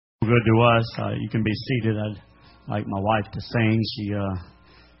Good to us. You can be seated. I'd like my wife to sing. She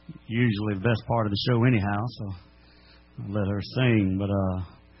usually the best part of the show anyhow, so I'll let her sing. But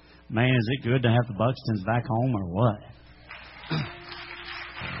man, is it good to have the Buxtons back home or what?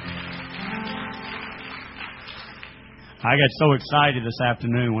 I got so excited this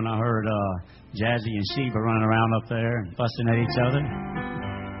afternoon when I heard Jazzy and Sheba running around up there and fussing at each other,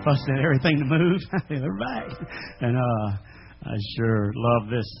 fussing at everything to move. They're back. And I sure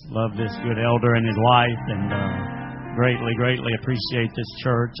love this good elder and his wife, and greatly appreciate this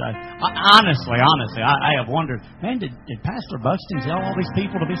church. I honestly, I have wondered, man, did Pastor Buxton tell all these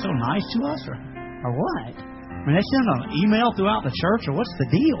people to be so nice to us, or what? I mean, they send an email throughout the church, or what's the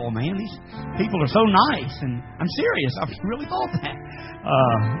deal, man? These people are so nice, and I'm serious. I really thought that.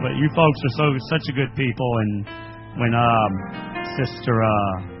 But you folks are such a good people, and when Sister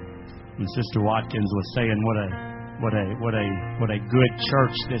Watkins was saying what a good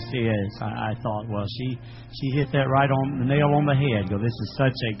church this is, I thought, well, she hit that right on the nail on the head. This is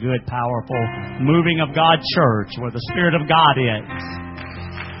such a good, powerful, moving of God church where the Spirit of God is.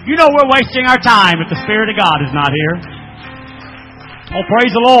 You know we're wasting our time if the Spirit of God is not here. Oh,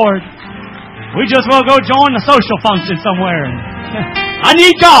 praise the Lord. We just will go join the social function somewhere. I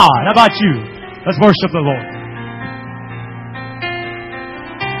need God. How about you? Let's worship the Lord.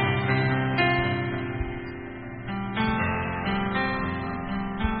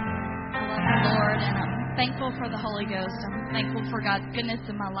 For the Holy Ghost. I'm thankful for God's goodness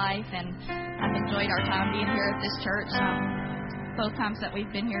in my life, and I've enjoyed our time being here at this church. Both times that we've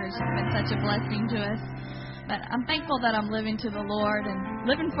been here has been such a blessing to us. But I'm thankful that I'm living to the Lord and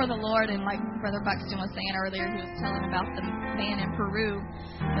living for the Lord. And like Brother Buxton was saying earlier, he was telling about the man in Peru.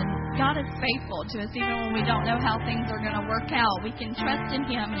 But God is faithful to us even when we don't know how things are going to work out. We can trust in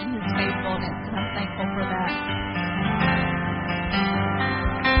Him and in His faithfulness, and I'm thankful for that.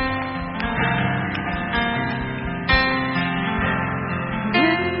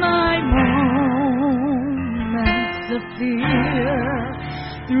 Of fear,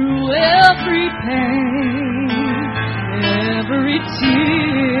 through every pain, every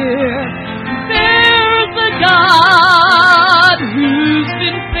tear, there's a God who's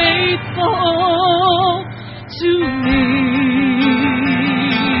been faithful to me.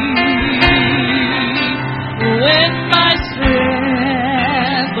 When my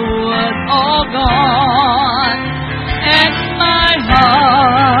strength was all gone and my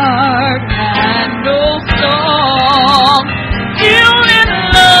heart had no song, still in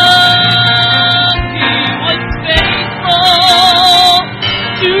love, He was faithful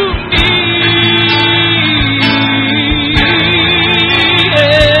to me.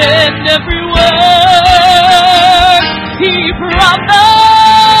 And every word He promised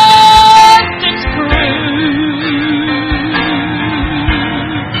is true.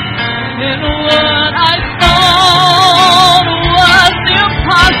 And what I thought was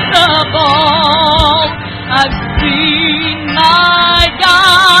impossible, I've seen my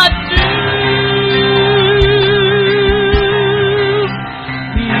God do.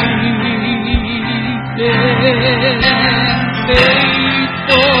 He's been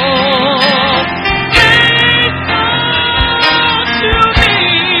faithful to me.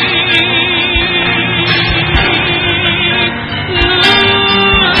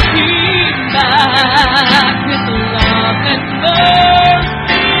 Looking back, His love and mercy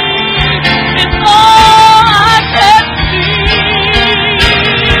is all I can see.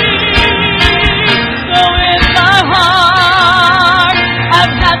 So in my heart,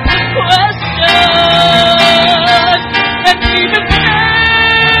 I've had to question and even fail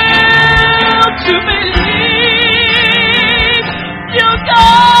to believe your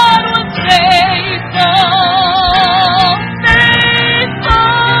God was faithful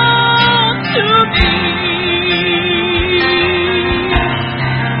to me.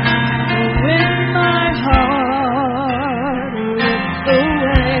 When my heart ripped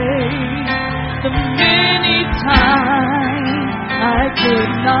away, the many times I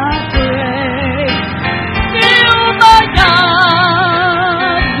could not pray, still my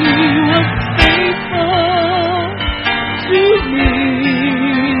God, He was faithful to me.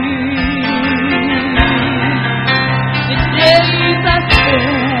 The days I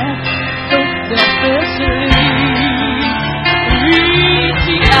spent so selfishly,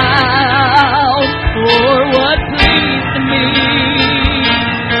 reaching out for what pleased me.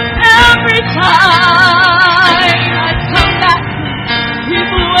 Every time I come back,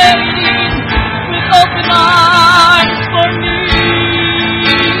 He's waiting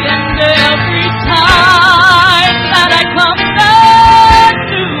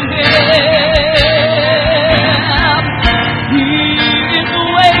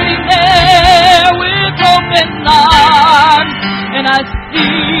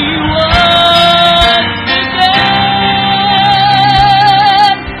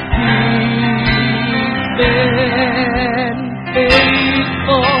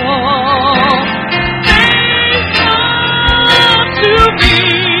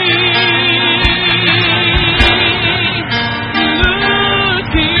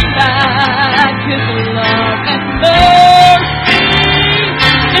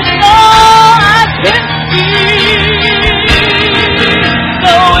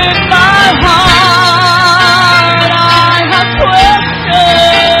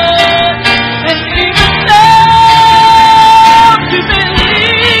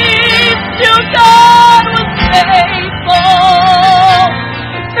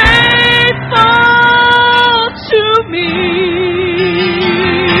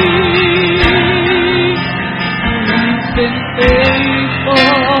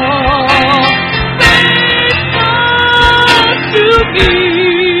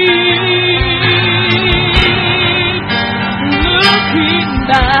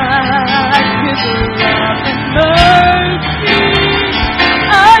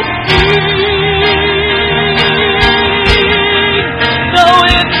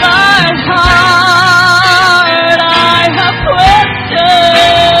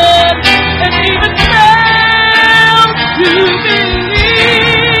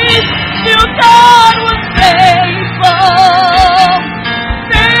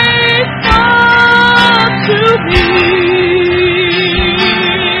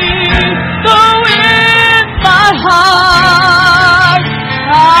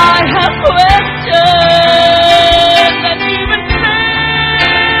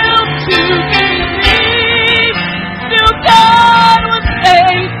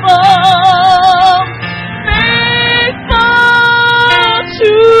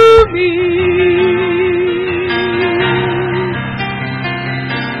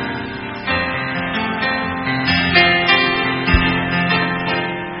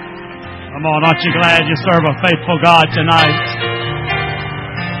Aren't you glad you serve a faithful God tonight?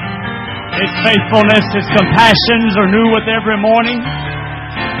 His faithfulness, His compassions are new with every morning.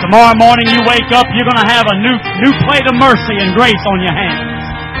 Tomorrow morning you wake up, you're going to have a new plate of mercy and grace on your hands.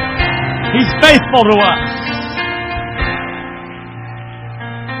 He's faithful to us.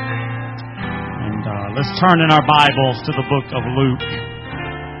 And let's turn in our Bibles to the book of Luke.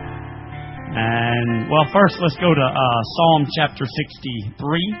 And, well, first let's go to Psalm chapter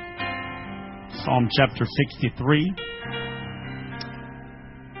 63. Psalm chapter 63.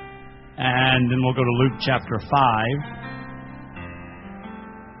 And then we'll go to Luke chapter 5.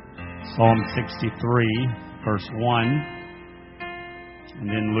 Psalm 63, verse 1. And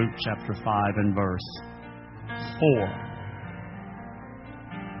then Luke chapter 5 and verse 4.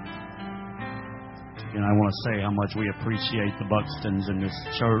 And I want to say how much we appreciate the Buxtons in this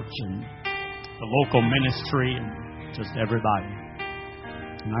church and the local ministry and just everybody.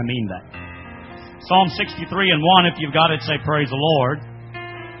 And I mean that. Psalm 63 and 1, if you've got it, say praise the Lord.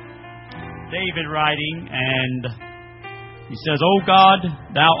 David writing, and he says, O God,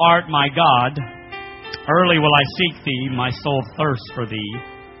 thou art my God. Early will I seek thee, my soul thirsts for thee.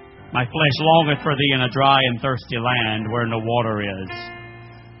 My flesh longeth for thee in a dry and thirsty land where no water is.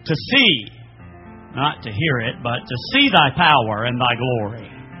 To see, not to hear it, but to see thy power and thy glory.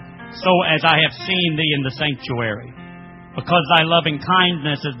 So as I have seen thee in the sanctuary. Because thy loving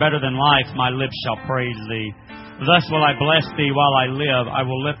kindness is better than life, my lips shall praise thee. Thus will I bless thee while I live. I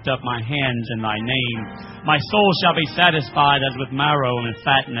will lift up my hands in thy name. My soul shall be satisfied as with marrow and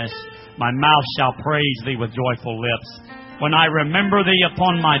fatness. My mouth shall praise thee with joyful lips. When I remember thee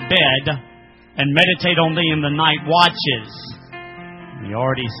upon my bed and meditate on thee in the night watches. He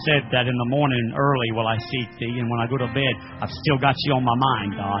already said that in the morning early will I seek thee. And when I go to bed, I've still got you on my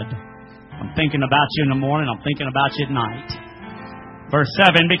mind, God. I'm thinking about you in the morning. I'm thinking about you at night. Verse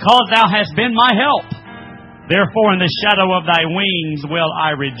 7, because thou hast been my help, therefore in the shadow of thy wings will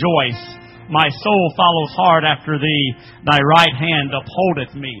I rejoice. My soul follows hard after thee. Thy right hand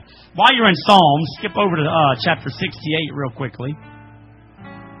upholdeth me. While you're in Psalms, skip over to chapter 68 real quickly.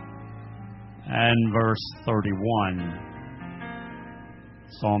 And verse 31.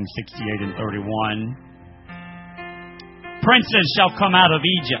 Psalm 68 and 31. Princes shall come out of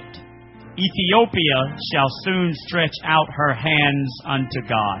Egypt. Ethiopia shall soon stretch out her hands unto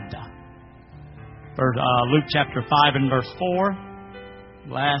God. Luke chapter 5 and verse 4.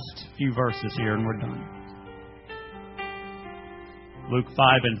 Last few verses here and we're done. Luke 5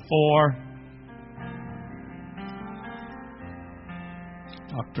 and 4.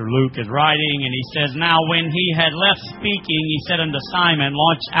 Dr. Luke is writing and he says, Now when he had left speaking, he said unto Simon,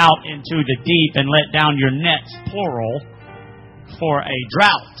 Launch out into the deep and let down your nets, plural, for a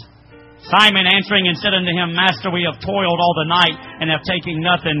drought. Simon answering and said unto him, Master, we have toiled all the night and have taken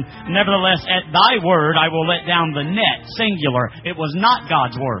nothing. Nevertheless, at thy word I will let down the net, singular. It was not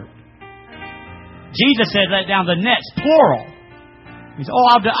God's word. Jesus said, let down the nets, plural. He said,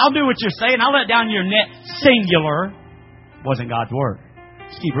 I'll do what you're saying. I'll let down your net, singular. Wasn't God's word.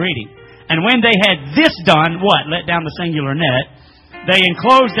 Let's keep reading. And when they had this done, what? Let down the singular net. They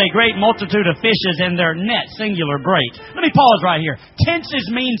enclosed a great multitude of fishes in their net, singular, break. Let me pause right here. Tenses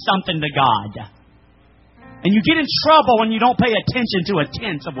mean something to God. And you get in trouble when you don't pay attention to a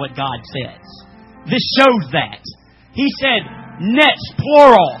tense of what God says. This shows that. He said nets,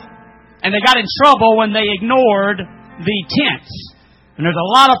 plural. And they got in trouble when they ignored the tense. And there's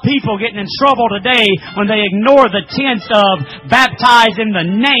a lot of people getting in trouble today when they ignore the tense of baptized in the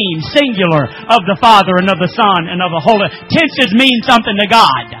name, singular, of the Father and of the Son and of the Holy. Tenses mean something to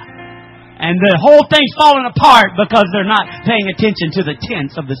God. And the whole thing's falling apart because they're not paying attention to the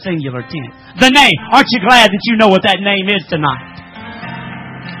tense of the singular tense. The name. Aren't you glad that you know what that name is tonight?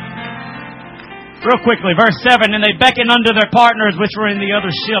 Real quickly, verse 7, and they beckoned unto their partners which were in the other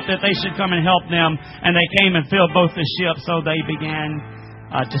ship that they should come and help them. And they came and filled both the ships, so they began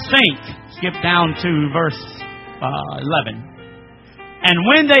to sink. Skip down to verse 11. And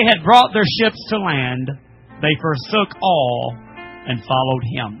when they had brought their ships to land, they forsook all and followed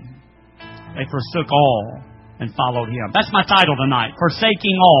Him. They forsook all and followed Him. That's my title tonight.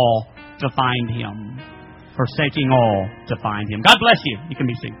 Forsaking all to find Him. Forsaking all to find Him. God bless you. You can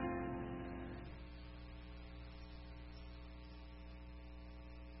be seated.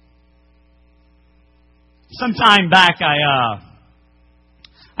 Some time back, I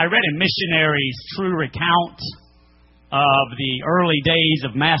read a missionary's true recount of the early days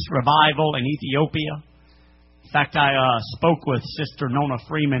of mass revival in Ethiopia. In fact, I spoke with Sister Nona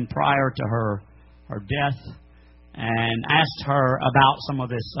Freeman prior to her death and asked her about some of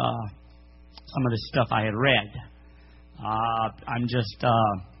this stuff I had read. I'm just a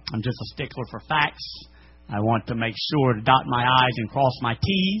stickler for facts. I want to make sure to dot my I's and cross my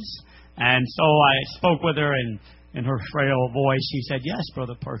T's. And so I spoke with her, and in her frail voice, she said, "Yes,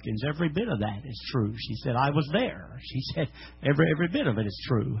 Brother Perkins, every bit of that is true." She said, "I was there." She said, "Every bit of it is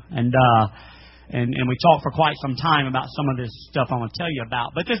true." And we talked for quite some time about some of this stuff I want to tell you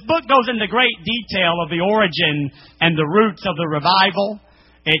about. But this book goes into great detail of the origin and the roots of the revival.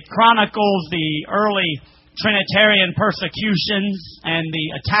 It chronicles the early Trinitarian persecutions and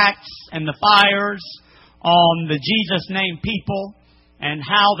the attacks and the fires on the Jesus-name people, and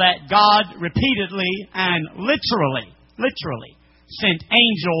how that God repeatedly and literally sent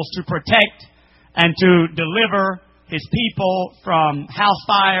angels to protect and to deliver His people from house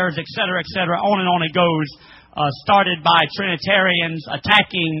fires, etc., etc. On and on it goes, started by Trinitarians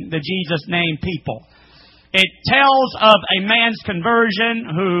attacking the Jesus-name people. It tells of a man's conversion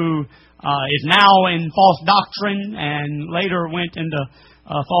who is now in false doctrine and later went into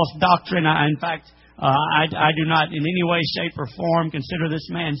false doctrine. In fact, I do not in any way, shape, or form consider this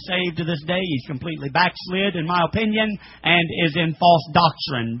man saved to this day. He's completely backslid, in my opinion, and is in false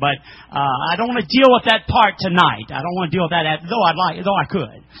doctrine. But I don't want to deal with that part tonight. I don't want to deal with that, though I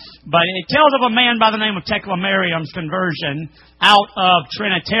could. But it tells of a man by the name of Teclamarium's conversion out of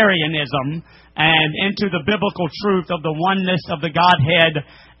Trinitarianism and into the biblical truth of the oneness of the Godhead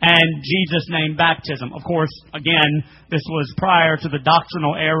and Jesus' name baptism. Of course, again, this was prior to the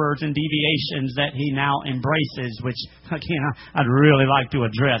doctrinal errors and deviations that he now embraces, which, again, I'd really like to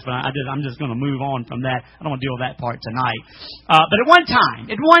address, but I'm just going to move on from that. I don't want to deal with that part tonight. But at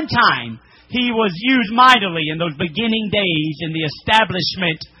one time, he was used mightily in those beginning days in the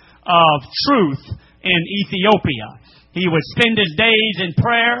establishment of truth in Ethiopia. He would spend his days in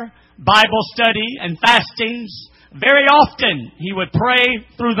prayer, Bible study, and fastings. Very often, he would pray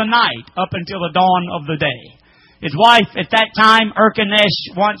through the night up until the dawn of the day. His wife at that time,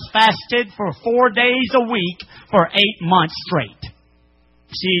 Erkanesh, once fasted for 4 days a week for 8 months straight.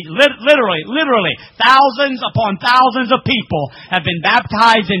 She literally, thousands upon thousands of people have been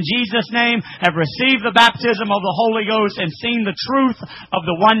baptized in Jesus' name, have received the baptism of the Holy Ghost, and seen the truth of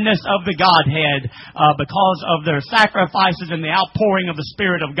the oneness of the Godhead because of their sacrifices and the outpouring of the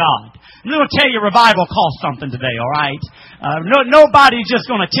Spirit of God. I'm going to tell you, revival costs something today, all right? Nobody's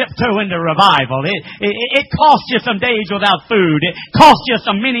just going to tiptoe into revival. It costs you some days without food. It costs you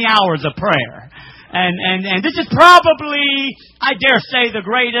some many hours of prayer. And this is probably, I dare say, the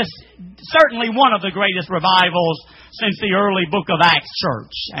greatest, certainly one of the greatest revivals since the early book of Acts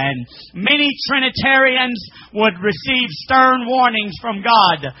church. And many Trinitarians would receive stern warnings from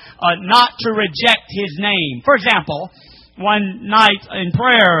God not to reject His name. For example, one night in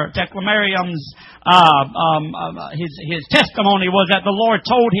prayer, Teclamarium's his testimony was that the Lord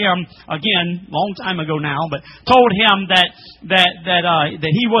told him, again, long time ago now, but told him that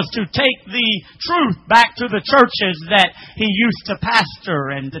he was to take the truth back to the churches that he used to pastor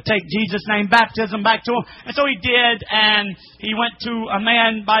and to take Jesus' name baptism back to them. And so he did, and he went to a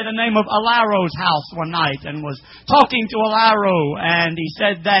man by the name of Alaro's house one night and was talking to Alaro, and he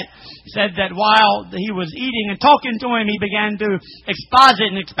said that while he was eating and talking to him, he began to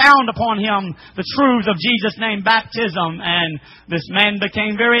exposit and expound upon him the truths of Jesus' name baptism. And this man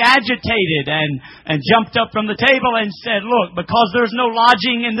became very agitated and jumped up from the table and said, "Look, because there's no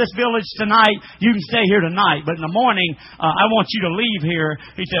lodging in this village tonight, you can stay here tonight. But in the morning, I want you to leave here,"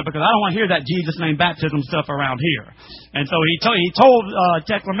 he said, "because I don't want to hear that Jesus' name baptism stuff around here." And so he told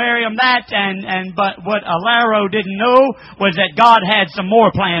Teclamarium that, but what Alaro didn't know was that God had some more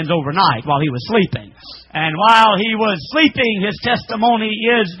plans overnight while he was sleeping. And while he was sleeping, his testimony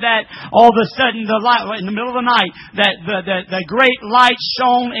is that all of a sudden, in the middle of the night, that the great light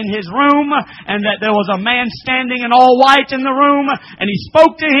shone in his room, and that there was a man standing in all white in the room, and he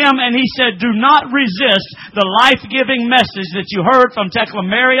spoke to him, and he said, "Do not resist the life-giving message that you heard from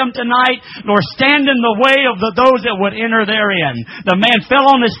Teclamarium tonight, nor stand in the way of those that would enter therein." The man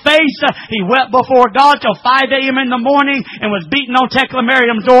fell on his face. He wept before God till 5 a.m. in the morning, and was beating on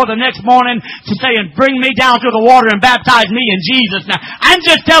Teclamarium's door the next morning to saying, "Bring me down to the water and baptize me in Jesus." Now, I'm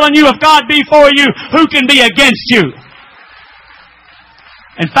just telling you, if God be for you, who can be against you?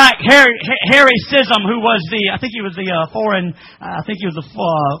 In fact, Harry Sism, who was I think he was the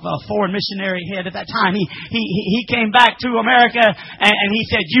foreign missionary head at that time. He came back to America and he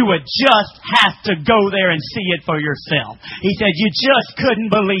said, "You would just have to go there and see it for yourself." He said, "You just couldn't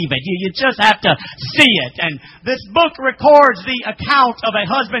believe it. You just have to see it." And this book records the account of a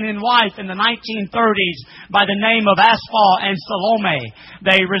husband and wife in the 1930s by the name of Asphal and Salome.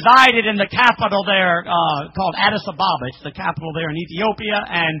 They resided in the capital there called Addis Ababa. It's the capital there in Ethiopia.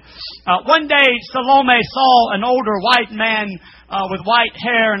 And one day, Salome saw an older white man with white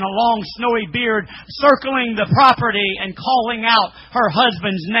hair and a long snowy beard circling the property and calling out her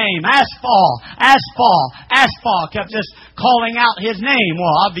husband's name. "Asphal, Asphal, Asphal," kept just calling out his name.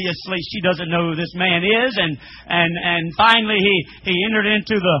 Well, obviously she doesn't know who this man is, and finally he entered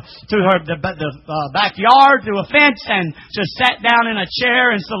into the backyard through a fence and just sat down in a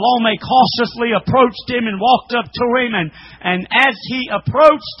chair, and Salome cautiously approached him and walked up to him, and as she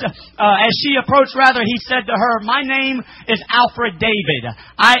approached, he said to her, "My name is Alfred David.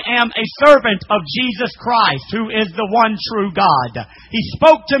 I am a servant of Jesus Christ, who is the one true God. He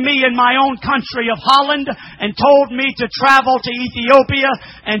spoke to me in my own country of Holland and told me to travel to Ethiopia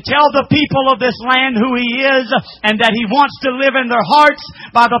and tell the people of this land who He is, and that He wants to live in their hearts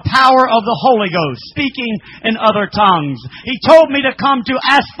by the power of the Holy Ghost, speaking in other tongues. He told me to come to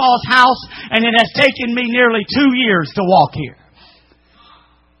Asphal's house, and it has taken me nearly 2 years to walk here."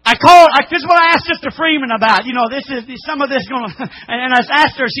 This is what I asked Sister Freeman about. Some of this going to... And I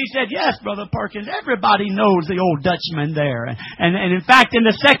asked her, she said, "Yes, Brother Perkins, everybody knows the old Dutchman there." And in fact, in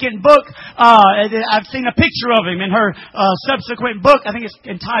the second book, I've seen a picture of him in her subsequent book. I think it's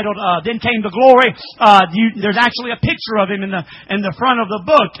entitled, "Then Came the Glory." There's actually a picture of him in the front of the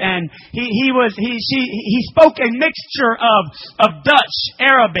book. And he spoke a mixture of Dutch,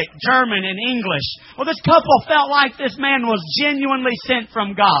 Arabic, German, and English. Well, this couple felt like this man was genuinely sent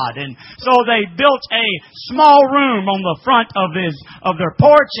from God. And so they built a small room on the front of their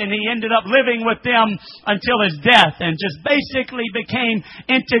porch, and he ended up living with them until his death and just basically became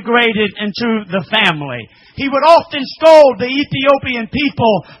integrated into the family. He would often scold the Ethiopian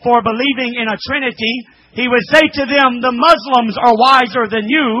people for believing in a Trinity. He would say to them, "The Muslims are wiser than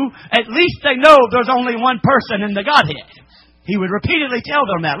you. At least they know there's only one person in the Godhead." He would repeatedly tell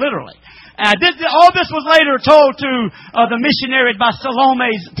them that, literally. All this was later told to the missionary by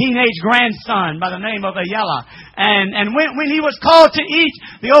Salome's teenage grandson by the name of Ayala. And when he was called to eat,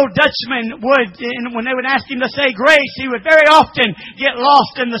 the old Dutchman when they would ask him to say grace, he would very often get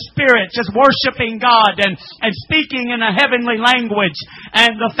lost in the Spirit, just worshiping God and speaking in a heavenly language.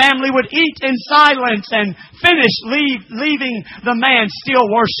 And the family would eat in silence and finish leaving the man still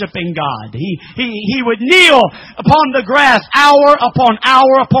worshiping God. He would kneel upon the grass hour upon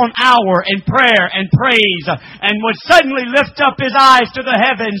hour upon hour in prayer and praise, and would suddenly lift up his eyes to the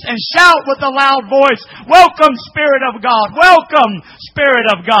heavens and shout with a loud voice, "Welcome, Spirit of God! Welcome, Spirit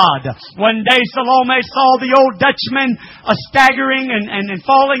of God!" One day Salome saw the old Dutchman staggering and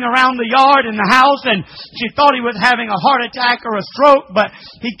falling around the yard in the house, and she thought he was having a heart attack or a stroke, but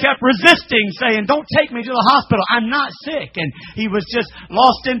he kept resisting, saying, "Don't take me to the hospital. I'm not sick." And he was just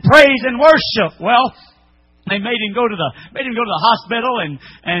lost in praise and worship. Well, they made him go to the hospital,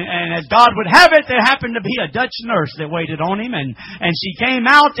 and as God would have it, there happened to be a Dutch nurse that waited on him, and she came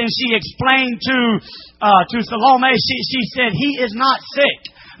out and she explained to Salome. She said, "He is not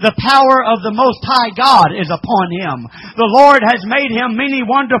sick. The power of the Most High God is upon him. The Lord has made him many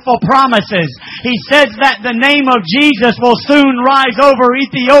wonderful promises. He says that the name of Jesus will soon rise over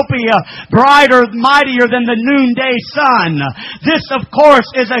Ethiopia, brighter, mightier than the noonday sun." This, of course,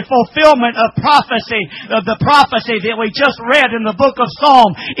 is a fulfillment of the prophecy that we just read in the book of Psalm.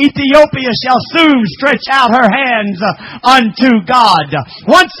 Ethiopia shall soon stretch out her hands unto God.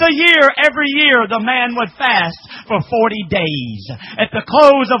 Once a year, every year, the man would fast for 40 days. At the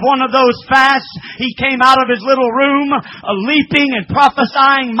close of one of those fasts, he came out of his little room, leaping and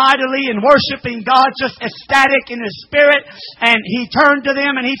prophesying mightily and worshiping God, just ecstatic in his spirit. And he turned to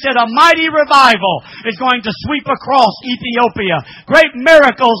them and he said, a mighty revival is going to sweep across Ethiopia. Great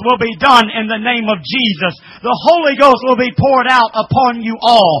miracles will be done in the name of Jesus. The Holy Ghost will be poured out upon you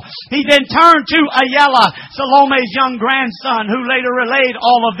all. He then turned to Ayala, Salome's young grandson, who later relayed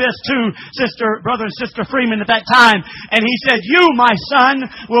all of this to Brother and Sister Freeman at that time. And he said, you, my son,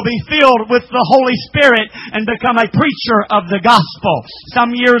 will be filled with the Holy Spirit and become a preacher of the gospel.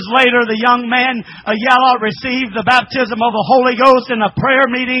 Some years later, the young man, Ayala, received the baptism of the Holy Ghost in a prayer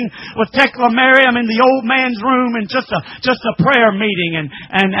meeting with Tekla Miriam in the old man's room, and just a prayer meeting.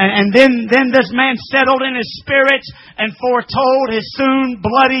 And then this man settled in his spirit and foretold his soon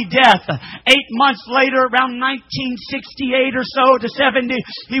bloody death. 8 months later, around 1968 or so to 70,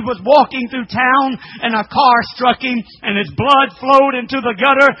 he was walking through town and a car struck him and his blood flowed into the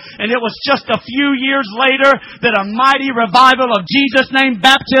gutter. And it was just a few years later that a mighty revival of Jesus' name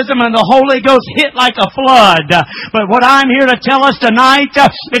baptism and the Holy Ghost hit like a flood. But what I'm here to tell us tonight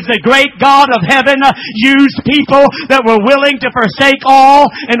is the great God of heaven used people that were willing to forsake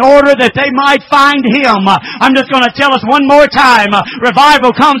all in order that they might find Him. I'm just going to tell us one more time,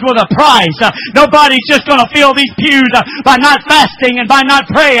 revival comes with a price. Nobody's just going to fill these pews by not fasting and by not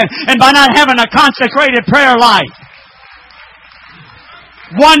praying and by not having a consecrated prayer life.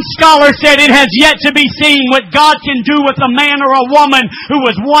 One scholar said it has yet to be seen what God can do with a man or a woman who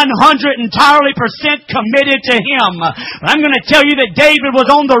was 100% committed to Him. I'm going to tell you that David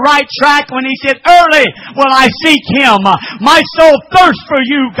was on the right track when he said, early will I seek Him. My soul thirsts for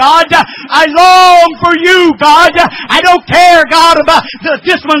you, God. I long for you, God. I don't care, God, about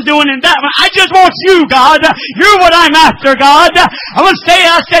this one's doing and that one. I just want you, God. You're what I'm after, God. I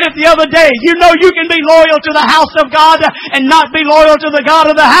said it the other day. You know you can be loyal to the house of God and not be loyal to the God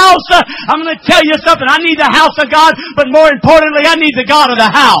of the house. I'm going to tell you something. I need the house of God, but more importantly, I need the God of the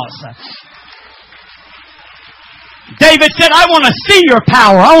house. David said, I want to see your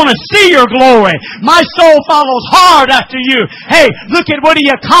power. I want to see your glory. My soul follows hard after you. Hey, look at what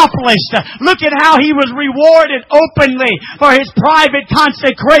he accomplished. Look at how he was rewarded openly for his private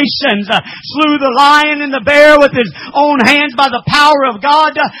consecrations. Slew the lion and the bear with his own hands by the power of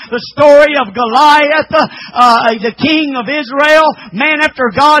God. The story of Goliath, the king of Israel, man after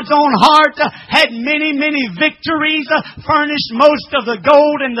God's own heart, had many, many victories, furnished most of the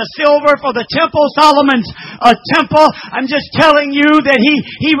gold and the silver for the temple, Solomon's temple. I'm just telling you that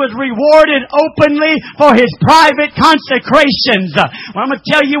he was rewarded openly for his private consecrations. Well, I'm going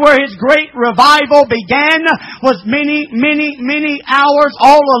to tell you where his great revival began was many, many, many hours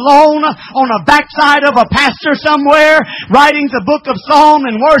all alone on a backside of a pastor somewhere, writing the book of Psalm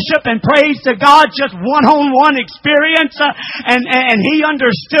and worship and praise to God, just one-on-one experience. And he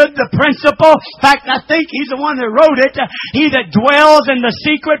understood the principle. In fact, I think he's the one that wrote it. He that dwells in the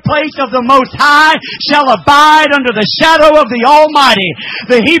secret place of the Most High shall abide under the shadow of the Almighty.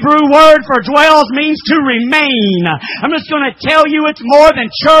 The Hebrew word for dwells means to remain. I'm just going to tell you it's more than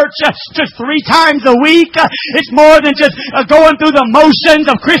church just 3 times a week. It's more than just going through the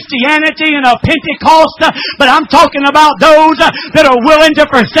motions of Christianity and of Pentecost. But I'm talking about those that are willing to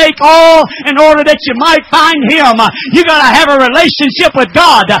forsake all in order that you might find Him. You got to have a relationship with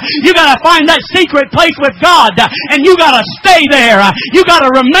God. You got to find that secret place with God. And you got to stay there. You got to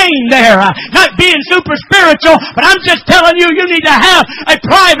remain there. Not being super spiritual, but I'm just telling you, you need to have a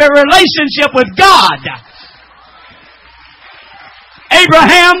private relationship with God.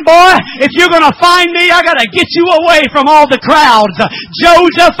 Abraham, boy, if you're going to find me, I got to get you away from all the crowds.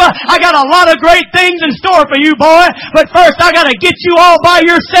 Joseph, I got a lot of great things in store for you, boy. But first, I got to get you all by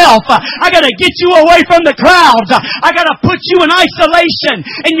yourself. I got to get you away from the crowds. I got to put you in isolation.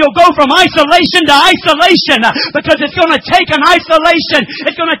 And you'll go from isolation to isolation because it's going to take an isolation.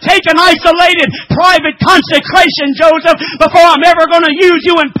 It's going to take an isolated private consecration, Joseph, before I'm ever going to use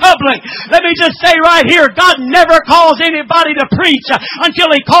you in public. Let me just say right here, God never calls anybody to preach until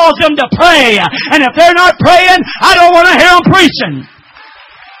He calls them to pray. And if they're not praying, I don't want to hear them preaching.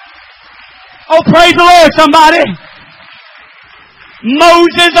 Oh, praise the Lord, somebody.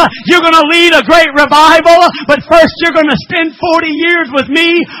 Moses, you're going to lead a great revival, but first you're going to spend 40 years with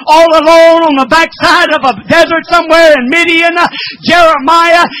me all alone on the backside of a desert somewhere in Midian.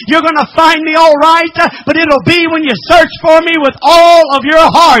 Jeremiah, you're going to find me all right, but it'll be when you search for me with all of your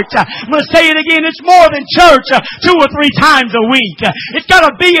heart. I'm going to say it again. It's more than church 2 or 3 times a week. It's got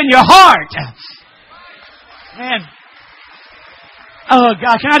to be in your heart. Man. Oh,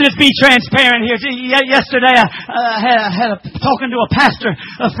 God, can I just be transparent here? Yesterday, I had talking to a pastor,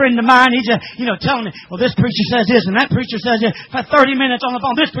 a friend of mine. He's, telling me, well, this preacher says this and that preacher says this. For 30 minutes on the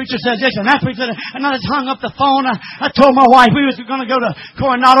phone, this preacher says this and that preacher says that. And I just hung up the phone. I told my wife we was going to go to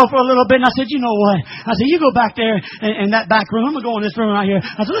Coronado for a little bit. And I said, you know what? I said, you go back there in that back room. I'm going to go in this room right here.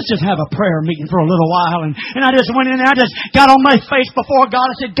 I said, let's just have a prayer meeting for a little while. And I just went in there. I just got on my face before God.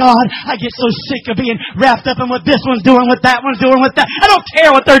 I said, God, I get so sick of being wrapped up in what this one's doing, what that one's doing, with that. I don't care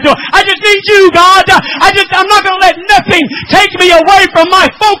what they're doing. I just need you, God. I'm not going to let nothing take me away from my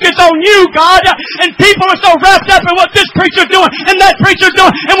focus on you, God. And people are so wrapped up in what this preacher's doing and that preacher's doing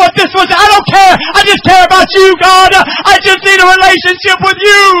and what this one's doing. I don't care. I just care about you, God. I just need a relationship with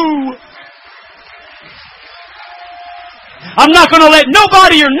you. I'm not going to let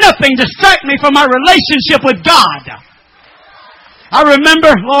nobody or nothing distract me from my relationship with God. I remember,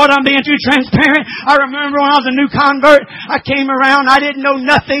 Lord, I'm being too transparent. I remember when I was a new convert, I came around, I didn't know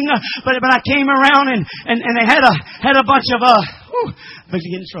nothing, but I came around and they had a bunch of, I'm going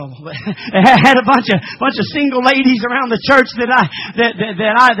to get in trouble. But I had a bunch of single ladies around the church that I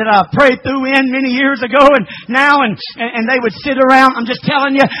prayed through in many years ago and now and they would sit around. I'm just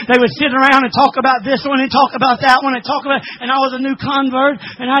telling you, they would sit around and talk about this one and talk about that one and talk about. And I was a new convert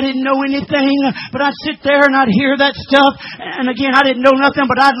and I didn't know anything, but I'd sit there and I'd hear that stuff. And again, I didn't know nothing,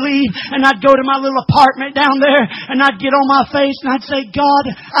 but I'd leave and I'd go to my little apartment down there and I'd get on my face and I'd say, God,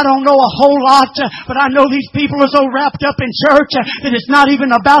 I don't know a whole lot, but I know these people are so wrapped up in church that it's not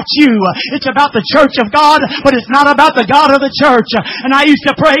even about you. It's about the church of God, but it's not about the God of the church. And I used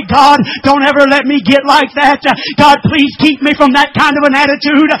to pray, God, don't ever let me get like that. God, please keep me from that kind of an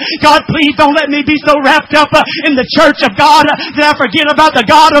attitude. God, please don't let me be so wrapped up in the church of God that I forget about the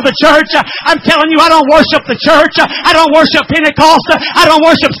God of the church. I'm telling you, I don't worship the church. I don't worship Pentecost. I don't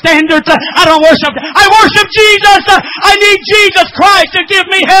worship standards. I worship Jesus. I need Jesus Christ to give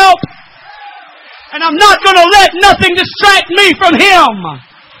me help. And I'm not going to let nothing distract me from Him.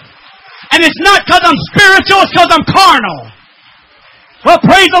 And it's not because I'm spiritual, it's because I'm carnal. Well,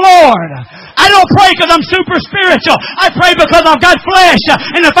 praise the Lord. I don't pray because I'm super spiritual. I pray because I've got flesh.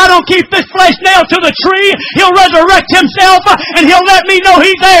 And if I don't keep this flesh nailed to the tree, He'll resurrect Himself and He'll let me know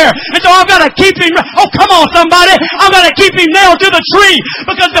He's there. And so I've got to keep Him. Oh, come on, somebody. I've got to keep Him nailed to the tree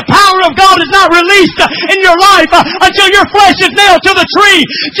because the power of God is not released in your life until your flesh is nailed to the tree.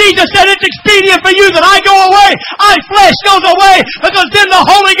 Jesus said it's expedient for you that I go away. My flesh goes away because then the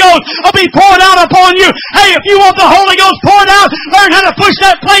Holy Ghost will be poured out upon you. Hey, if you want the Holy Ghost poured out, learn how to push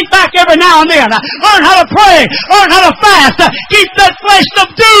that plate back every now and then. Learn how to pray. Learn how to fast. Keep that flesh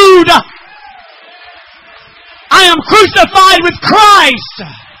subdued. I am crucified with Christ.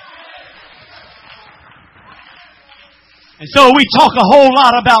 And so we talk a whole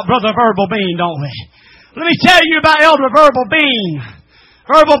lot about Brother Verbal Bean, don't we? Let me tell you about Elder Verbal Bean.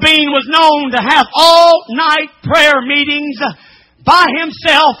 Verbal Bean was known to have all-night prayer meetings by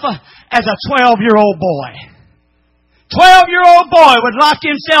himself as a 12-year-old boy. 12-year-old boy would lock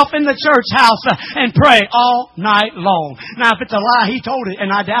himself in the church house and pray all night long. Now, if it's a lie, he told it, and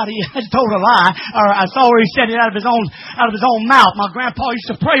I doubt he has told a lie. Or I saw where he said it out of his own mouth. My grandpa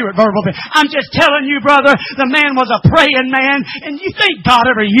used to pray with Verbal Bean. I'm just telling you, brother, the man was a praying man, and you think God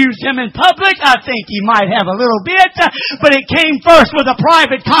ever used him in public? I think He might have a little bit, but it came first with a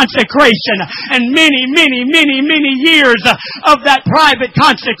private consecration, and many, many, many, many years of that private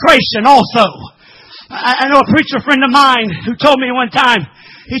consecration also. I know a preacher friend of mine who told me one time,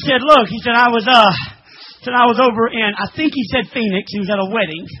 he said, look, he said, I was over in, I think he said Phoenix. He was at a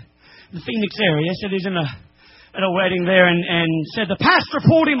wedding in the Phoenix area. He said he was at a wedding there and said the pastor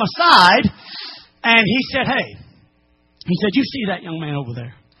pulled him aside and he said, hey, he said, you see that young man over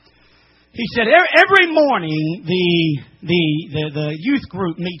there? He said, every morning the youth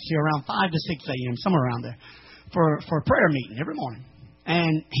group meets here around 5 to 6 a.m., somewhere around there, for a prayer meeting every morning.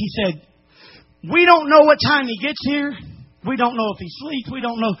 And he said, we don't know what time he gets here. We don't know if he sleeps. We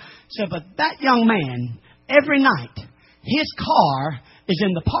don't know. So, but that young man, every night, his car is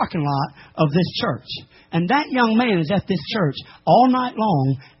in the parking lot of this church. And that young man is at this church all night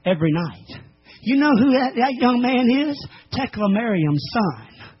long, every night. You know who that young man is? Tekla Miriam's son.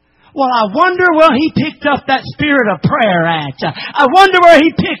 Well, I wonder where he picked up that spirit of prayer at. I wonder where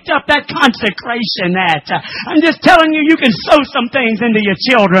he picked up that consecration at. I'm just telling you, you can sow some things into your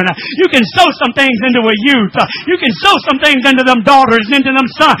children. You can sow some things into a youth. You can sow some things into them daughters, into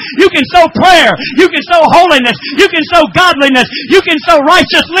them sons. You can sow prayer. You can sow holiness. You can sow godliness. You can sow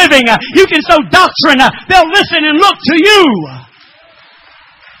righteous living. You can sow doctrine. They'll listen and look to you.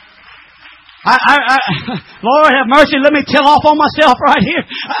 Lord have mercy, let me tell off on myself right here.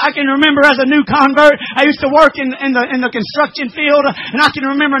 I can remember as a new convert, I used to work in the construction field, and I can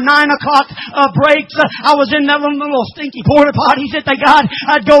remember 9 o'clock breaks. I was in that little stinky porta potties that they got.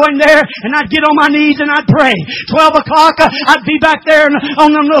 I'd go in there and I'd get on my knees and I'd pray. 12 o'clock, I'd be back there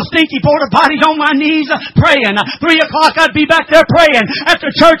on them little stinky porta potties on my knees praying. 3 o'clock, I'd be back there praying. After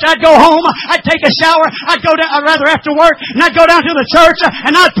church, I'd go home. I'd take a shower. I'd go down, after work, and I'd go down to the church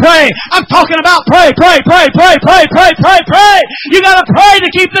and I'd pray. I'm talking about pray. You gotta pray to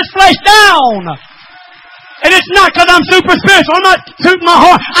keep this flesh down. And it's not because I'm super spiritual. I'm not tooting my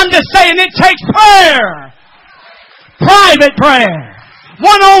horn. I'm just saying it takes prayer. Private prayer.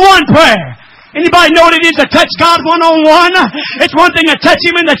 One-on-one prayer. Anybody know what it is to touch God one-on-one? It's one thing to touch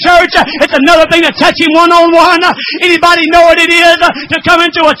Him in the church. It's another thing to touch Him one-on-one. Anybody know what it is to come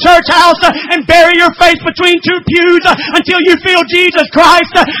into a church house and bury your face between 2 pews until you feel Jesus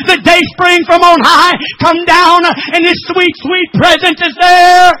Christ, the day spring from on high, come down and His sweet, sweet presence is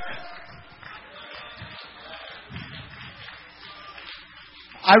there?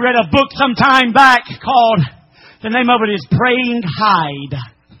 I read a book some time back called, the name of it is Praying Hyde.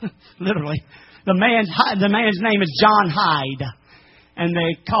 Literally. The man's name is John Hyde. And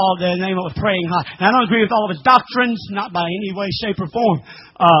they called the name of it Praying Hyde. And I don't agree with all of his doctrines, not by any way, shape, or form.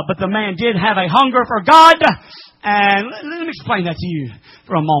 But the man did have a hunger for God. And let me explain that to you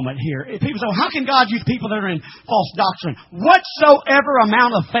for a moment here. People say, well, how can God use people that are in false doctrine? Whatsoever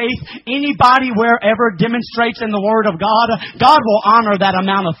amount of faith anybody wherever demonstrates in the Word of God, God will honor that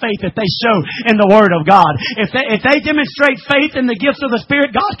amount of faith that they show in the Word of God. If they demonstrate faith in the gifts of the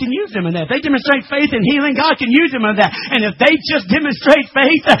Spirit, God can use them in that. If they demonstrate faith in healing, God can use them in that. And if they just demonstrate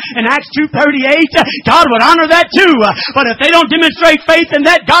faith in Acts 2:38, God would honor that too. But if they don't demonstrate faith in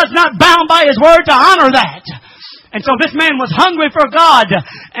that, God's not bound by His Word to honor that. And so this man was hungry for God.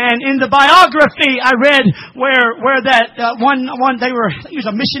 And in the biography I read where that he was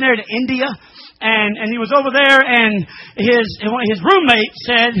a missionary to India. And he was over there, and his roommate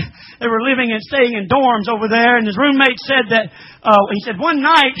said, they were living and staying in dorms over there, and his roommate said that, he said one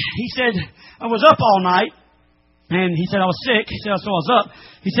night, he said, I was up all night, and he said I was sick, he said so I was up.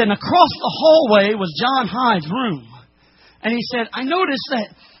 He said, and across the hallway was John Hyde's room. And he said, I noticed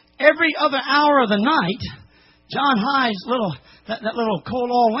that every other hour of the night, John Hyde's that little coal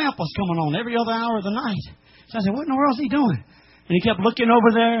oil lamp was coming on every other hour of the night. So I said, what in the world is he doing? And he kept looking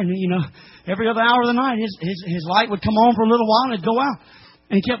over there, and every other hour of the night, his light would come on for a little while and it'd go out.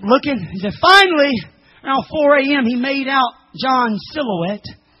 And he kept looking. He said, finally, around 4 a.m., he made out John's silhouette.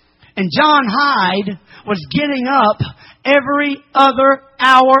 And John Hyde was getting up every other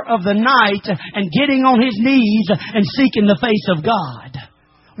hour of the night and getting on his knees and seeking the face of God.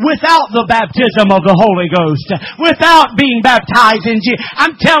 Without the baptism of the Holy Ghost. Without being baptized in Jesus.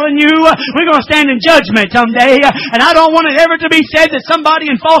 I'm telling you, we're going to stand in judgment someday. And I don't want it ever to be said that somebody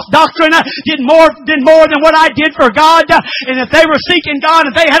in false doctrine did more than what I did for God. And if they were seeking God,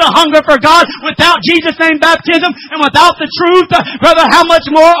 if they had a hunger for God without Jesus' name baptism and without the truth, brother, how much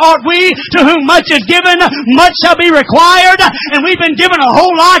more ought we, to whom much is given, much shall be required. And we've been given a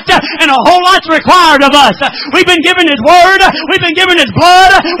whole lot, and a whole lot's required of us. We've been given His Word. We've been given His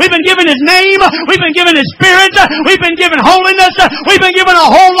blood. We've been given His name. We've been given His Spirit. We've been given holiness. We've been given a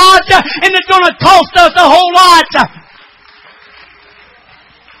whole lot. And it's going to cost us a whole lot.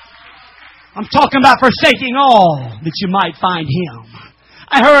 I'm talking about forsaking all that you might find Him.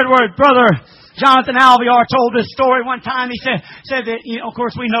 I heard where Brother Jonathan Alvear told this story one time. He said that, of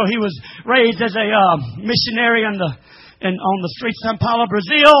course, we know he was raised as a missionary on the streets of São Paulo,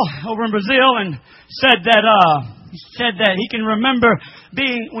 Brazil, over in Brazil, and said that he can remember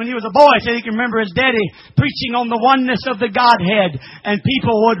when he was a boy, he said he can remember his daddy preaching on the oneness of the Godhead, and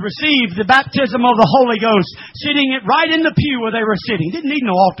people would receive the baptism of the Holy Ghost sitting right in the pew where they were sitting. Didn't need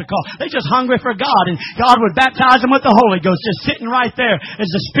no altar call. They just hungry for God, and God would baptize them with the Holy Ghost, just sitting right there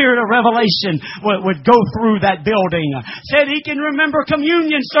as the Spirit of revelation would go through that building. Said he can remember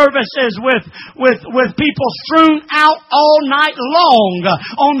communion services with people strewn out all night long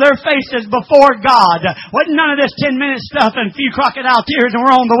on their faces before God. Wasn't none of this 10-minute stuff and a few crocodile tears and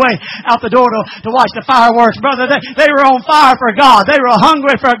we're on the way out the door to watch the fireworks. Brother, they were on fire for God. They were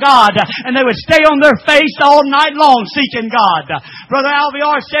hungry for God. And they would stay on their face all night long seeking God. Brother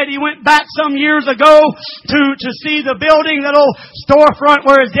Alvear said he went back some years ago to see the building, that old storefront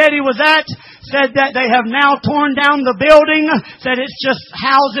where his daddy was at. said that they have now torn down the building, said it's just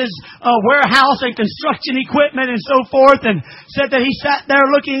houses, warehouse and construction equipment and so forth, and said that he sat there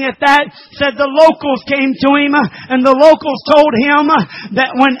looking at that, said the locals came to him, and the locals told him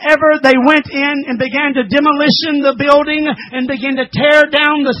that whenever they went in and began to demolition the building and began to tear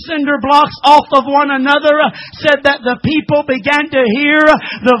down the cinder blocks off of one another, said that the people began to hear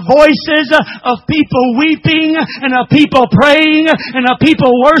the voices of people weeping and of people praying and of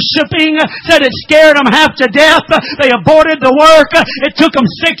people worshiping. Said it scared them half to death. They aborted the work. It took them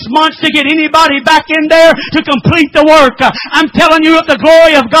 6 months to get anybody back in there to complete the work. I'm telling you, if the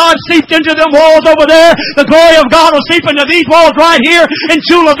glory of God seeped into them walls over there, the glory of God will seep into these walls right here in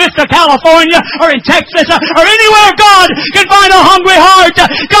Chula Vista, California, or in Texas, or anywhere God can find a hungry heart.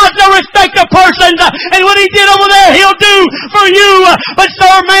 God's no respect of persons, and what He did over there, He'll do for you. But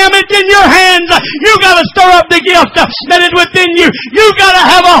sir, ma'am, it's in your hands. You got to stir up the gift that is within you. You got to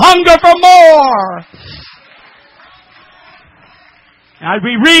have a hunger for more. Now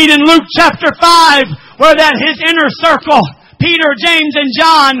we read in Luke chapter 5 where that his inner circle, Peter, James, and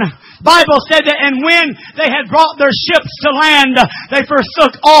John, Bible said that, and when they had brought their ships to land, they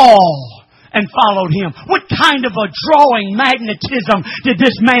forsook all and followed Him. What kind of a drawing magnetism did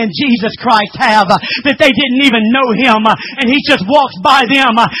this man Jesus Christ have that they didn't even know Him, and He just walks by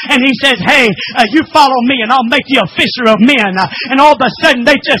them and He says, hey, you follow me and I'll make you a fisher of men. And all of a sudden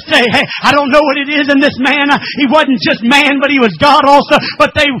they just say, hey, I don't know what it is in this man. He wasn't just man, but he was God also.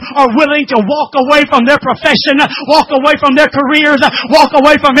 But they are willing to walk away from their profession, walk away from their careers, walk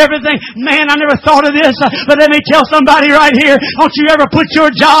away from everything. Man, I never thought of this, but let me tell somebody right here, don't you ever put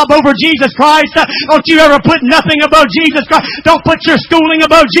your job over Jesus Christ. Don't you ever put nothing above Jesus Christ. Don't put your schooling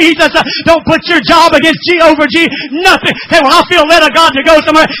above Jesus. Don't put your job against over Jesus. Nothing. Hey, well, I feel led of God to go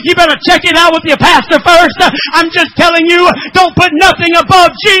somewhere. You better check it out with your pastor first. I'm just telling you, don't put nothing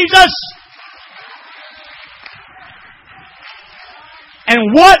above Jesus.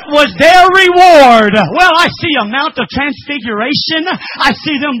 And what was their reward? Well, I see a Mount of Transfiguration. I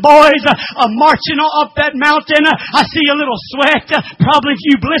see them boys marching up that mountain. I see a little sweat, probably a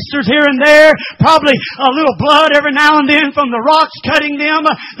few blisters here and there, probably a little blood every now and then from the rocks cutting them.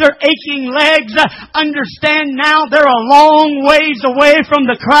 Their aching legs. Understand now they're a long ways away from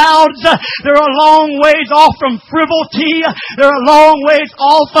the crowds. They're a long ways off from frivolity. They're a long ways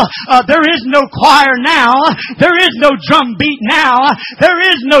off. There is no choir now. There is no drum beat now. There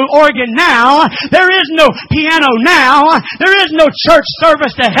is no organ now. There is no piano now. There is no church service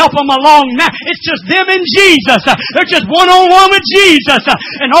to help them along now. It's just them and Jesus. They're just one-on-one with Jesus.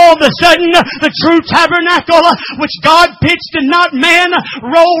 And all of a sudden, the true tabernacle, which God pitched and not man,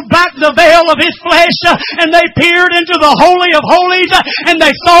 rolled back the veil of His flesh, and they peered into the Holy of Holies, and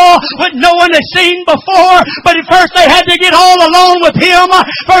they saw what no one had seen before. But at first they had to get all alone with Him.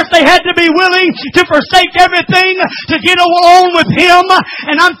 First they had to be willing to forsake everything to get alone with Him.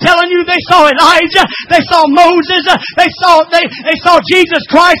 And I'm telling you, they saw Elijah, they saw Moses, they saw Jesus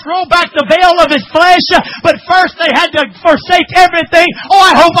Christ roll back the veil of His flesh. But first they had to forsake everything. Oh,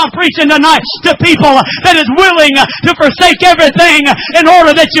 I hope I'm preaching tonight to people that is willing to forsake everything in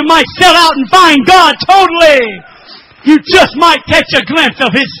order that you might sell out and find God totally. You just might catch a glimpse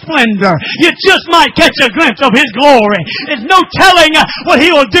of His splendor. You just might catch a glimpse of His glory. There's no telling what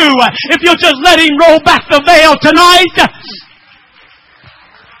He will do if you'll just let Him roll back the veil tonight.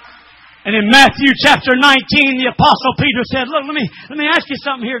 And in Matthew chapter 19, the Apostle Peter said, look, let me ask you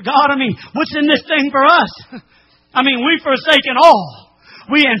something here, God. What's in this thing for us? We've forsaken all.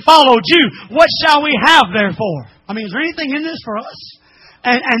 We and followed you. What shall we have therefore? Is there anything in this for us?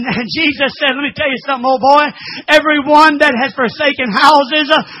 And Jesus said, let me tell you something, old boy. Everyone that has forsaken houses,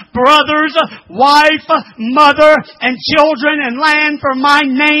 brothers, wife, mother, and children and land for my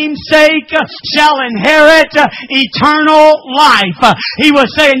name's sake shall inherit eternal life. He was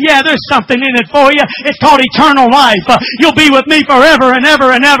saying, yeah, there's something in it for you. It's called eternal life. You'll be with me forever and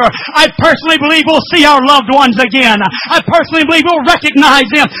ever and ever. I personally believe we'll see our loved ones again. I personally believe we'll recognize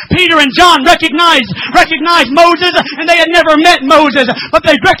them. Peter and John recognized Moses, and they had never met Moses. But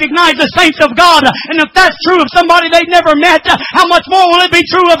they recognize the saints of God. And if that's true of somebody they've never met, how much more will it be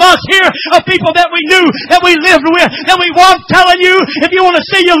true of us here, of people that we knew, that we lived with, that we walked? Telling you, if you want to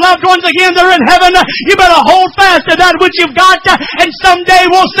see your loved ones again, they're in heaven. You better hold fast to that which you've got, and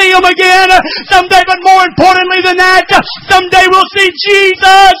someday we'll see them again. Someday, but more importantly than that, someday we'll see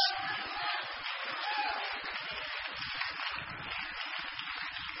Jesus.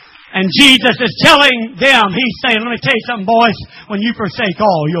 And Jesus is telling them, He's saying, let me tell you something, boys. When you forsake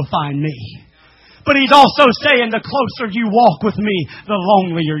all, you'll find me. But He's also saying, the closer you walk with me, the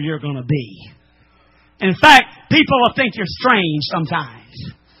lonelier you're going to be. In fact, people will think you're strange sometimes.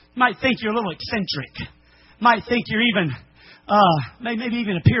 Might think you're a little eccentric. Might think you're even, maybe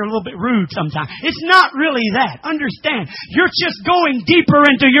even appear a little bit rude sometimes. It's not really that. Understand, you're just going deeper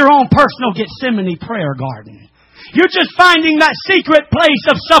into your own personal Gethsemane prayer garden. You're just finding that secret place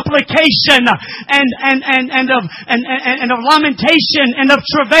of supplication and of lamentation and of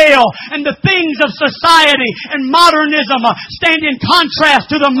travail, and the things of society and modernism stand in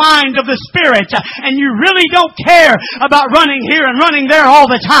contrast to the mind of the Spirit. And you really don't care about running here and running there all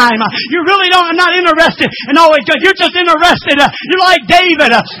the time. You really don't. I'm not interested in always good. You're just interested. You're like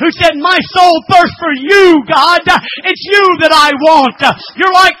David, who said, "My soul thirsts for you, God. It's you that I want."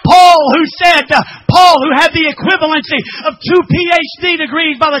 You're like Paul, who said, Paul, who had the equivalency of 2 PhD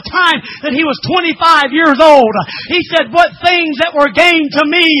degrees by the time that he was 25 years old. He said, "What things that were gained to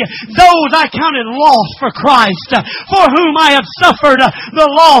me, those I counted loss for Christ, for whom I have suffered the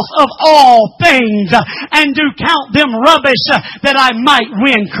loss of all things, and do count them rubbish that I might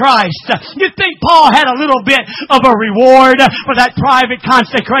win Christ." You think Paul had a little bit of a reward for that private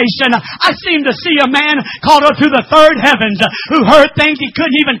consecration? I seem to see a man called up to the third heavens who heard things he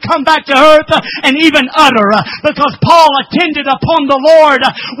couldn't even come back to earth and even utter, because Paul attended upon the Lord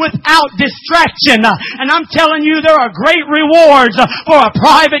without distraction. And I'm telling you, there are great rewards for a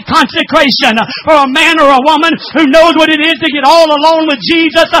private consecration, for a man or a woman who knows what it is to get all alone with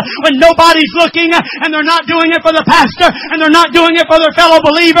Jesus when nobody's looking, and they're not doing it for the pastor, and they're not doing it for their fellow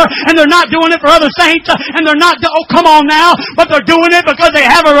believer, and they're not doing it for other saints, and they're not, oh come on now, but they're doing it because they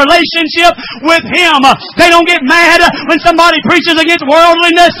have a relationship with Him. They don't get mad when somebody preaches against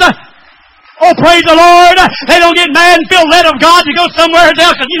worldliness. Oh, praise the Lord. They don't get mad and feel led of God to go somewhere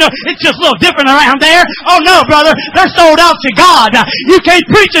else because, it's just a little different around there. Oh, no, brother. They're sold out to God. You can't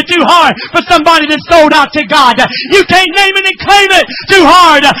preach it too hard for somebody that's sold out to God. You can't name it and claim it too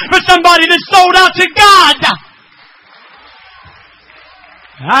hard for somebody that's sold out to God.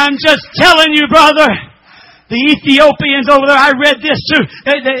 I'm just telling you, brother. The Ethiopians over there, I read this too.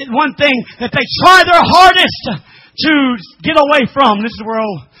 One thing that they try their hardest to get away from. This is where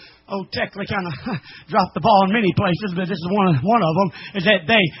Techley kind of dropped the ball in many places, but this is one of them, is that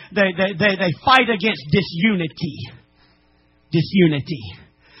they fight against disunity. Disunity.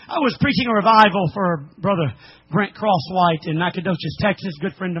 I was preaching a revival for Brother Brent Crosswhite in Nacogdoches, Texas,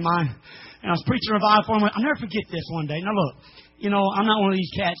 good friend of mine. And I was preaching a revival for him. I'll never forget this one day. Now look, I'm not one of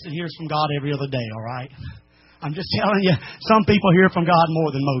these cats that hears from God every other day, all right? I'm just telling you, some people hear from God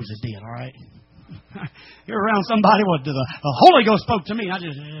more than Moses did, all right? You're around somebody, the Holy Ghost spoke to me. I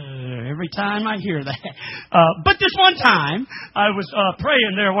just, every time I hear that. But this one time, I was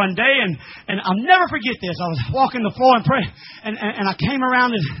praying there one day, and I'll never forget this. I was walking the floor and praying, and I came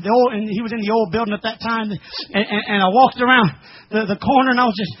around and he was in the old building at that time, and I walked around the corner, and I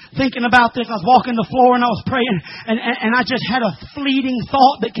was just thinking about this. I was walking the floor, and I was praying, and I just had a fleeting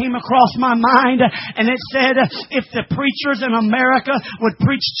thought that came across my mind, and it said, if the preachers in America would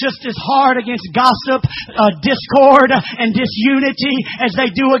preach just as hard against gossip, discord, and disunity as they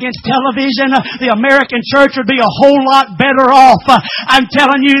do against television, the American church would be a whole lot better off. I'm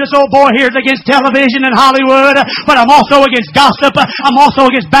telling you, this old boy here is against television and Hollywood, but I'm also against gossip. I'm also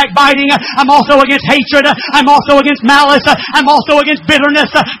against backbiting. I'm also against hatred. I'm also against malice. I'm also against bitterness,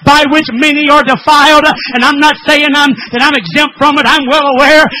 by which many are defiled. And I'm not saying that I'm exempt from it. I'm well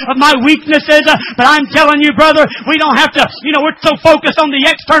aware of my weaknesses, but I'm telling you, brother, we don't have to, we're so focused on the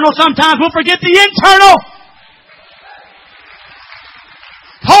external sometimes we'll forget the internal.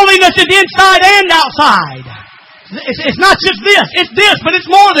 Holiness is inside and outside. It's not just this. It's this, but it's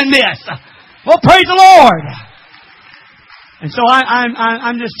more than this. Well, praise the Lord. And so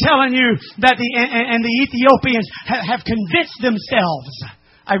I'm just telling you that the Ethiopians have convinced themselves.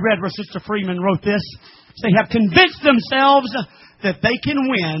 I read where Sister Freeman wrote this. They have convinced themselves that they can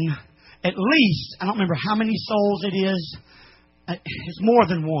win at least, I don't remember how many souls it is. It's more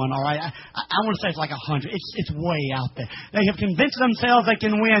than one, all right? I want to say it's like 100. It's way out there. They have convinced themselves they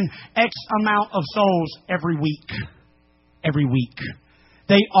can win X amount of souls every week. Every week.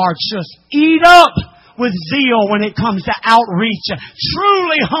 They are just eat up with zeal when it comes to outreach.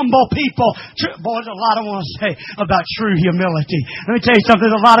 Truly humble people. Boy, there's a lot I want to say about true humility. Let me tell you something.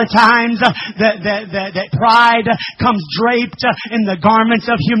 There's a lot of times that pride comes draped in the garments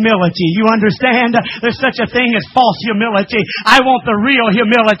of humility. You understand? There's such a thing as false humility. I want the real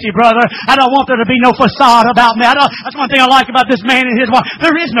humility, brother. I don't want there to be no facade about me. That's one thing I like about this man and his wife.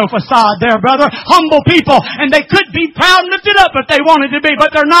 There is no facade there, brother. Humble people. And they could be proud and lifted up if they wanted to be,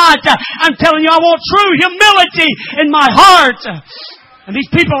 but they're not. I'm telling you, I want true humility in my heart. And these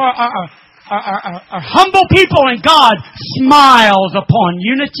people are humble people, and God smiles upon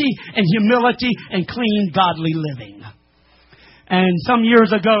unity and humility and clean, godly living. And some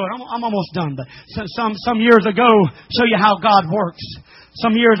years ago, and I'm almost done, but some years ago, show you how God works.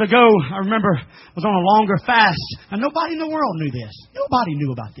 Some years ago, I remember I was on a longer fast, and nobody in the world knew this. Nobody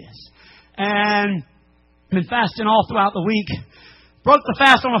knew about this. And been fasting all throughout the week. Broke the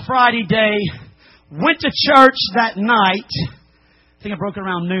fast on a Friday day. Went to church that night. I think I broke it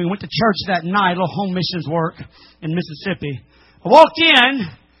around noon. Went to church that night, a little home missions work in Mississippi. I walked in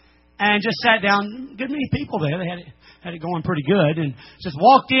and just sat down. Good many people there. They had it going pretty good. And just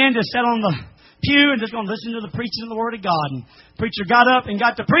walked in, just sat on the pew and just going to listen to the preaching of the Word of God. And the preacher got up and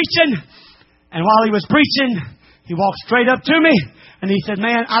got to preaching. And while he was preaching, he walked straight up to me. And he said,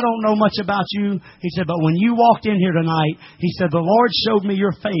 man, I don't know much about you. He said, but when you walked in here tonight, he said, the Lord showed me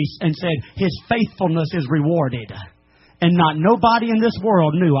your face and said, His faithfulness is rewarded. And not nobody in this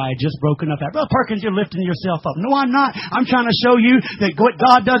world knew I had just broken up that. Brother Perkins, you're lifting yourself up. No, I'm not. I'm trying to show you that what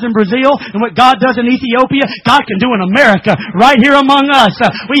God does in Brazil and what God does in Ethiopia, God can do in America, right here among us.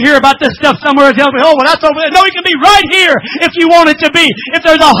 We hear about this stuff somewhere else. Oh, well, that's over there. No, He can be right here if you want it to be. If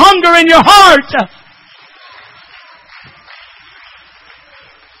there's a hunger in your heart.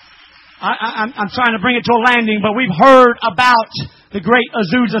 I'm trying to bring it to a landing, but we've heard about the great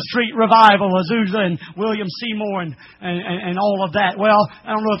Azusa Street revival, Azusa and William Seymour and all of that. Well,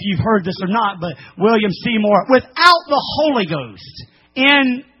 I don't know if you've heard this or not, but William Seymour, without the Holy Ghost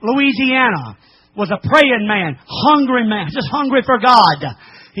in Louisiana, was a praying man, hungry man, just hungry for God.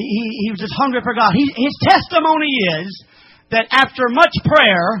 He was just hungry for God. His testimony is that after much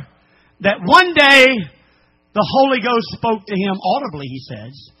prayer, that one day the Holy Ghost spoke to him audibly, he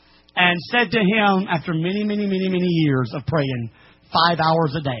says, and said to him, after many years of praying, 5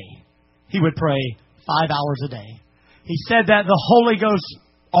 hours a day. He would pray 5 hours a day. He said that the Holy Ghost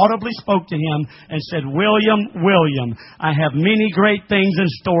audibly spoke to him and said, William, I have many great things in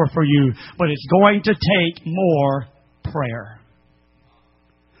store for you, but it's going to take more prayer.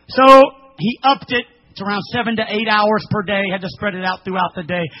 So he upped it to around 7 to 8 hours per day. Had to spread it out throughout the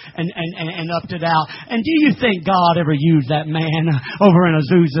day and upped it out. And do you think God ever used that man over in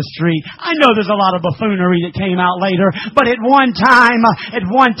Azusa Street? I know there's a lot of buffoonery that came out later, but at one time,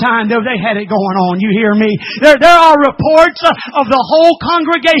 they had it going on. You hear me? There are reports of the whole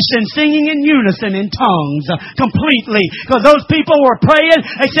congregation singing in unison in tongues completely. Because those people were praying.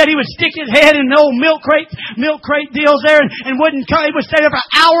 They said he would stick his head in the old milk crate deals there and wouldn't come. He would stay there for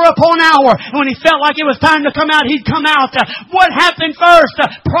hour upon hour. And when he felt like it was time to come out, he'd come out. What happened first?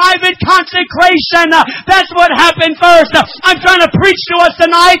 Private consecration. That's what happened first. I'm trying to preach to us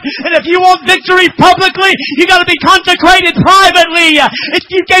tonight, and if you want victory publicly, you got to be consecrated privately.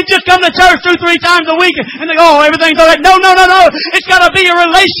 You can't just come to church 2-3 times a week and think, oh, everything's all right. No. It's got to be a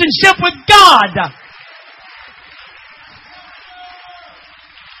relationship with God.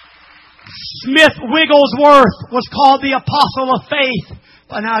 Smith Wigglesworth was called the Apostle of Faith.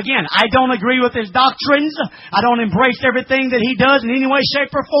 Now again, I don't agree with his doctrines. I don't embrace everything that he does in any way, shape,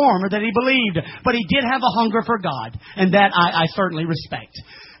 or form, or that he believed. But he did have a hunger for God, and that I certainly respect.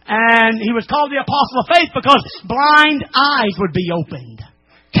 And he was called the Apostle of Faith because blind eyes would be opened,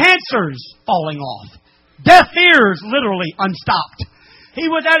 cancers falling off, deaf ears literally unstopped.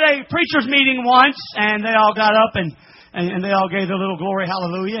 He was at a preacher's meeting once, and they all got up and they all gave their little glory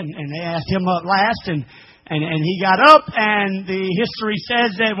hallelujah, and they asked him up last, and he got up, and the history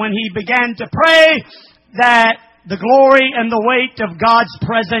says that when he began to pray, that the glory and the weight of God's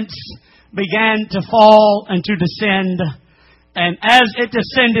presence began to fall and to descend. And as it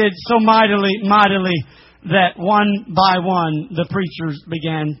descended so mightily, that one by one, the preachers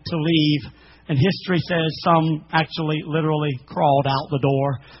began to leave. And history says some actually literally crawled out the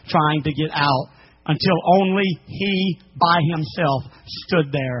door trying to get out, until only he by himself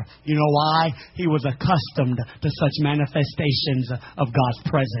stood there. You know why? He was accustomed to such manifestations of God's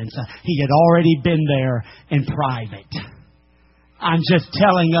presence. He had already been there in private. I'm just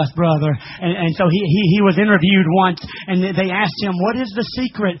telling us, brother. And so he was interviewed once, and they asked him, what is the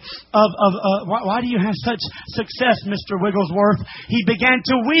secret of why do you have such success, Mr. Wigglesworth? He began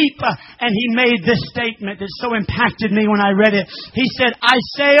to weep, and he made this statement that so impacted me when I read it. He said, I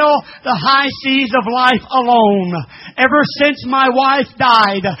sail the high seas of life alone. Ever since my wife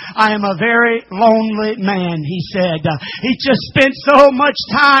died, I am a very lonely man, he said. He just spent so much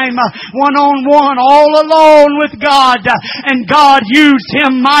time one-on-one, all alone with God, and God used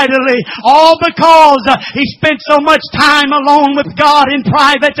him mightily, all because he spent so much time alone with God in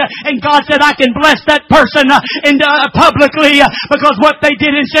private, and God said, I can bless that person publicly, because what they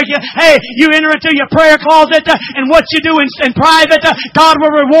did in secret, hey, you enter into your prayer closet, and what you do in private, God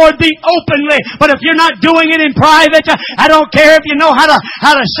will reward thee openly. But if you're not doing it in private, it. I don't care if you know how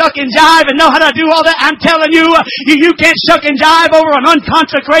to shuck and jive and know how to do all that. I'm telling you, you can't shuck and jive over an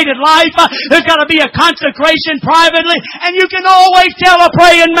unconsecrated life. There's got to be a consecration privately. And you can always tell a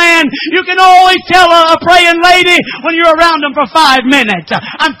praying man, you can always tell a praying lady when you're around them for 5 minutes.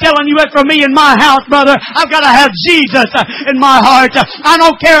 I'm telling you it for me in my house, brother. I've got to have Jesus in my heart. I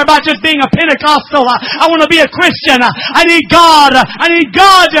don't care about just being a Pentecostal. I want to be a Christian. I need God. I need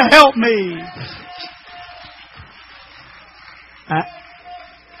God to help me.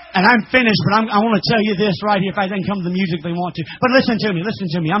 And I'm finished, but I want to tell you this right here. If I didn't come to the music, they want to. But listen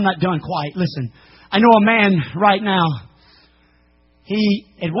to me. I'm not done quite. Listen. I know a man right now. He,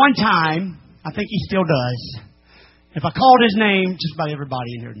 at one time, I think he still does. If I called his name, just about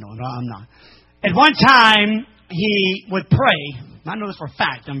everybody in here knows. No, I'm not. At one time, he would pray. I know this for a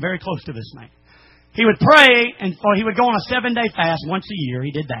fact. I'm very close to this man. He would pray, or he would go on a 7-day fast once a year.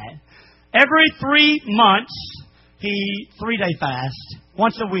 He did that. Every 3 months, 3-day fast.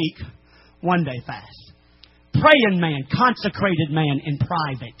 Once a week, 1-day fast. Praying man, consecrated man in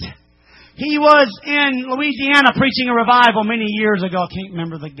private. He was in Louisiana preaching a revival many years ago. I can't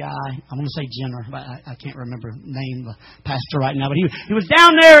remember the guy. I want to say Jenner, but I can't remember the name of the pastor right now. But he was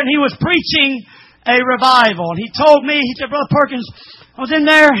down there and he was preaching a revival. And he told me, he said, Brother Perkins, I was in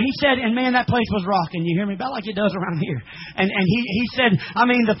there. He said, and man, that place was rocking. You hear me? About like it does around here. And he said, I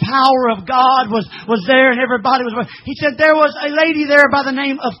mean, the power of God was there and everybody was. He said there was a lady there by the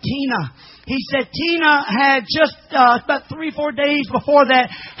name of Tina. He said Tina had just about 3-4 days before that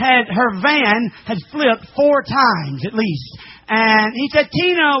had her van had flipped 4 times at least. And he said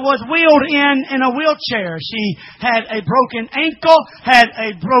Tina was wheeled in a wheelchair. She had a broken ankle, had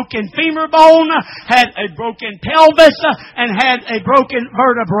a broken femur bone, had a broken pelvis, and had a broken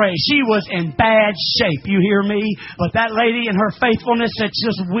vertebrae. She was in bad shape, you hear me? But that lady in her faithfulness said,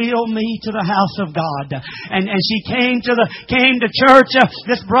 just wheel me to the house of God. And she came to church.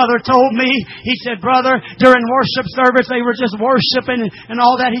 This brother told me, he said, brother, during worship service, they were just worshiping and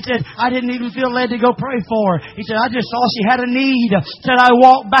all that. He said, I didn't even feel led to go pray for her. He said, I just saw she had a need. Said I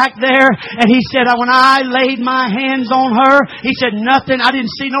walked back there and he said when I laid my hands on her, he said nothing. I didn't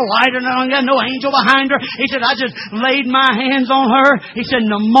see no light or nothing, no angel behind her. He said I just laid my hands on her. He said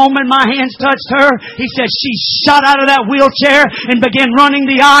the moment my hands touched her, he said she shot out of that wheelchair and began running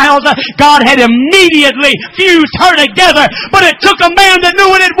the aisles. God had immediately fused her together. But it took a man that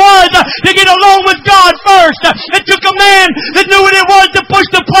knew what it was to get along with God first. It took a man that knew what it was to push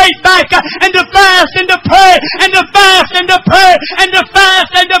the plate back and to fast and to pray and to fast and to pray and to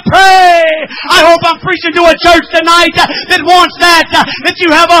fast and to pray. I hope I'm preaching to a church tonight that wants that you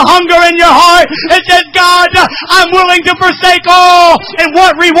have a hunger in your heart that says, God, I'm willing to forsake all. And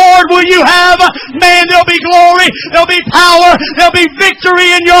what reward will you have? Man, there'll be glory, there'll be power, there'll be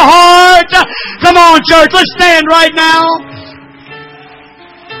victory in your heart. Come on, church, let's stand right now.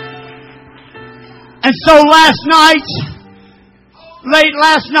 And so late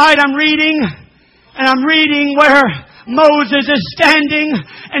last night, I'm reading where Moses is standing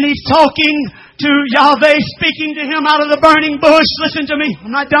and he's talking to Yahweh, speaking to him out of the burning bush. Listen to me.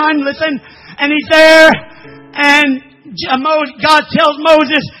 I'm not done. Listen. And he's there and God tells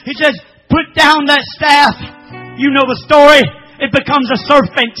Moses, he says, put down that staff. You know the story. It becomes a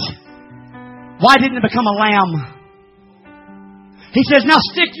serpent. Why didn't it become a lamb? He says, now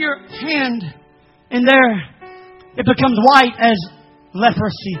stick your hand in there. It becomes white as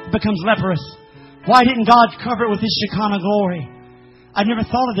leprosy. It becomes leprous. Why didn't God cover it with His Shekinah glory? I'd never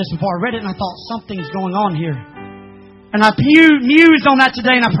thought of this before. I read it and I thought something's going on here. And I mused on that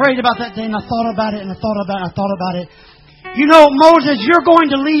today and I prayed about that day and I thought about it and I thought about it. You know, Moses, you're going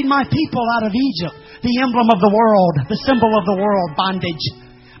to lead my people out of Egypt. The emblem of the world, the symbol of the world, bondage.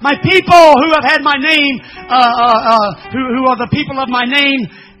 My people who have had my name, who are the people of my name,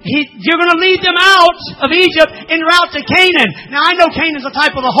 you're going to lead them out of Egypt en route to Canaan. Now, I know Canaan's a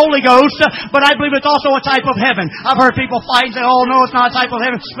type of the Holy Ghost, but I believe it's also a type of heaven. I've heard people fight and say, oh, no, it's not a type of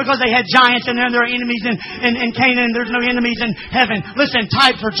heaven because they had giants in there and there are enemies in Canaan and there's no enemies in heaven. Listen,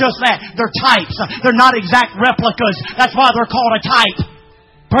 types are just that. They're types. They're not exact replicas. That's why they're called a type.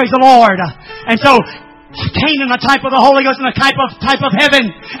 Praise the Lord. And so, Canaan, a type of the Holy Ghost and a type of heaven.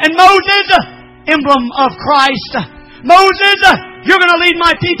 And Moses, emblem of Christ. Moses, you're going to lead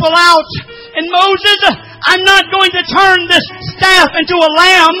my people out. And Moses, I'm not going to turn this staff into a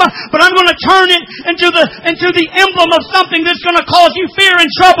lamb, but I'm going to turn it into the emblem of something that's going to cause you fear and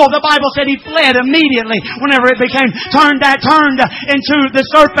trouble. The Bible said he fled immediately whenever it became turned into the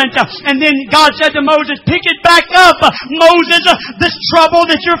serpent. And then God said to Moses, pick it back up. Moses, this trouble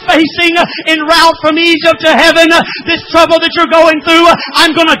that you're facing en route from Egypt to heaven, this trouble that you're going through,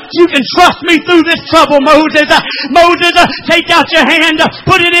 you can trust me through this trouble, Moses. Moses, take out your hand,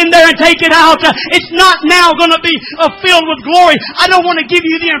 put it in there and take it out. It's not now going to be filled with glory. I don't want to give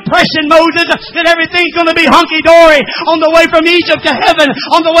you the impression, Moses, that everything's going to be hunky-dory on the way from Egypt to heaven,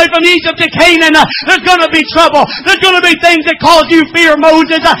 on the way from Egypt to Canaan. There's going to be trouble. There's going to be things that cause you fear,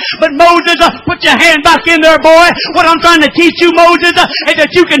 Moses. But Moses, put your hand back in there, boy. What I'm trying to teach you, Moses, is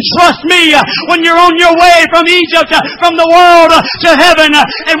that you can trust me when you're on your way from Egypt, from the world to heaven.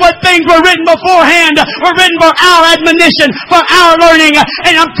 And what things were written beforehand were written for our admonition, for our learning.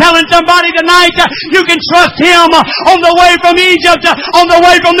 And I'm telling somebody tonight, you can trust Him on the way from Egypt, on the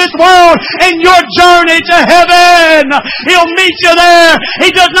way from this world, in your journey to heaven. He'll meet you there.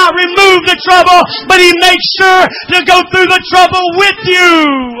 He does not remove the trouble, but He makes sure to go through the trouble with you.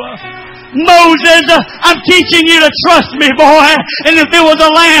 Moses, I'm teaching you to trust me, boy. And if it was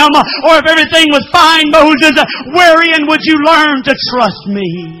a lamb or if everything was fine, Moses, wherein would you learn to trust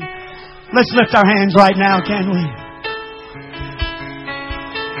me? Let's lift our hands right now, can we?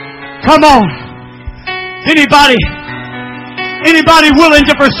 Come on. Anybody willing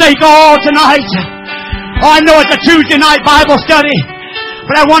to forsake all tonight? Oh, I know it's a Tuesday night Bible study,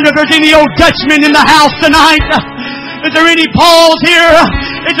 but I wonder if there's any old Dutchmen in the house tonight. Is there any Pauls here?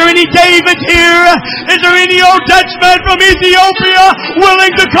 Is there any Davids here? Is there any old Dutchman from Ethiopia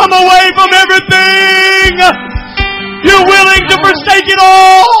willing to come away from everything? You're willing to forsake it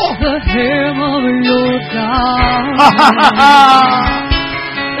all? The hem of your gown,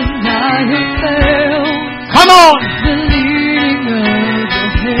 and I have felt. Come on. The leading of your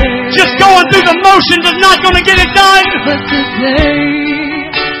hair. Just going through the motions is not going to get it done. But today,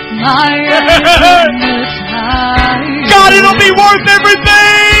 my eyes God, it'll be worth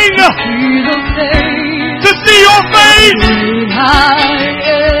everything to see your face,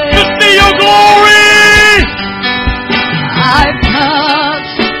 to see your glory.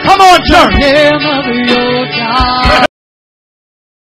 Come on, church.